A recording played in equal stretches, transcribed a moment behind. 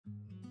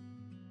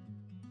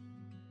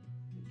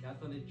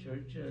Catholic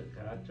Church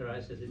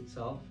characterizes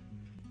itself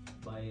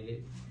by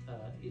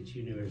its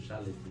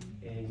universality,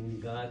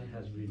 and God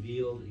has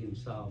revealed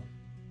himself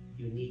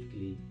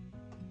uniquely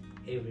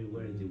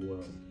everywhere in the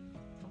world.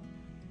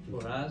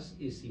 For us,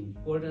 it's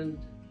important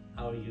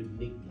our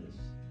uniqueness,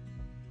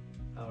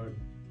 our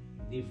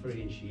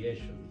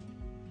differentiation,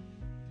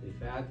 the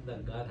fact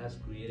that God has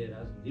created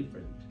us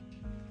different,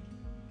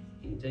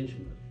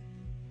 intentionally,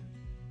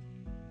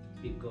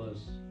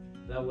 because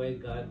that way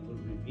God will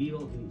reveal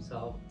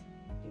himself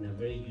in a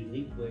very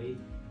unique way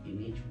in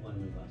each one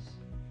of us.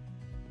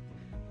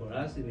 For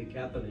us in the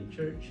Catholic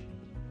Church,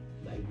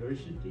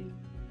 diversity,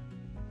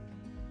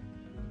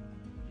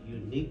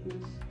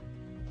 uniqueness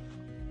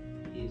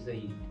is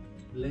a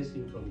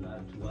blessing from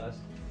God to us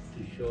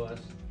to show us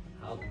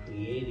how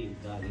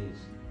creative God is,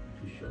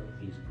 to show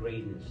his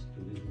greatness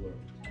to this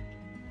world.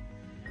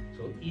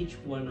 So each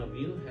one of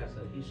you has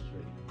a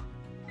history.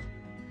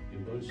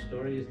 Your own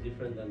story is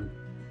different than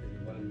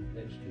the one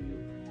next to you.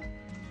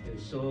 And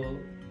so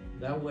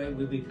that way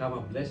we become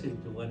a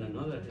blessing to one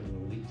another. And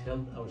when we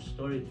tell our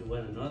story to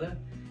one another,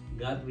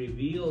 God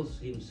reveals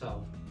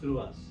himself through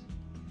us.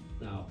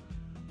 Now,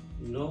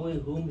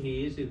 knowing whom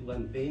he is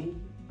one thing,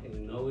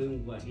 and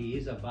knowing what he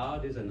is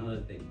about is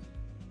another thing.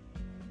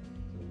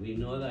 So we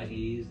know that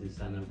he is the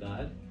Son of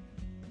God.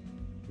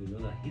 We know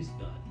that he's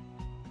God.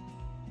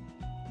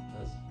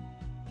 That's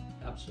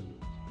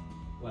absolute.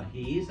 What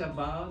he is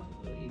about,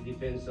 it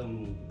depends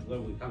on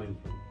where we're coming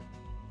from.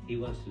 He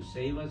wants to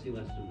save us, he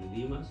wants to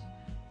redeem us,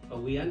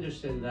 but we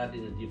understand that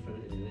in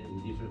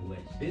different ways.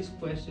 This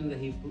question that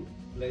he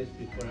placed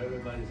before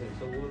everybody said,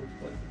 so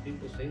what do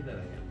people say that I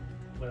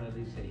am? What are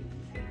they saying?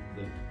 Okay,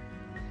 good.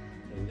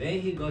 And then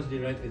he goes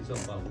directly to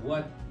about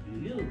what do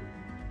you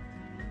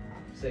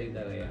say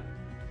that I am?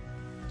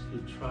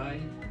 To try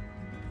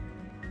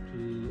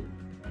to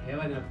have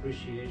an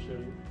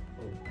appreciation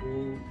of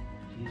who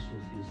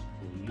Jesus is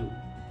for you.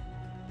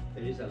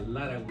 There is a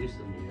lot of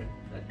wisdom here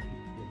that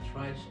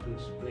tries to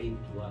explain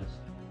to us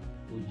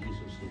who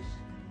Jesus is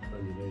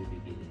from the very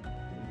beginning.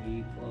 And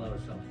we call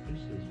ourselves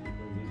Christians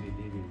because we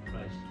believe in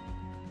Christ.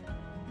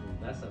 And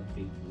that's a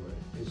big word.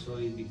 And so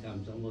it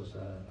becomes almost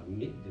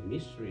the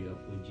mystery of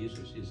who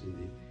Jesus is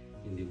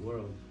in the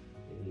world.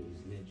 And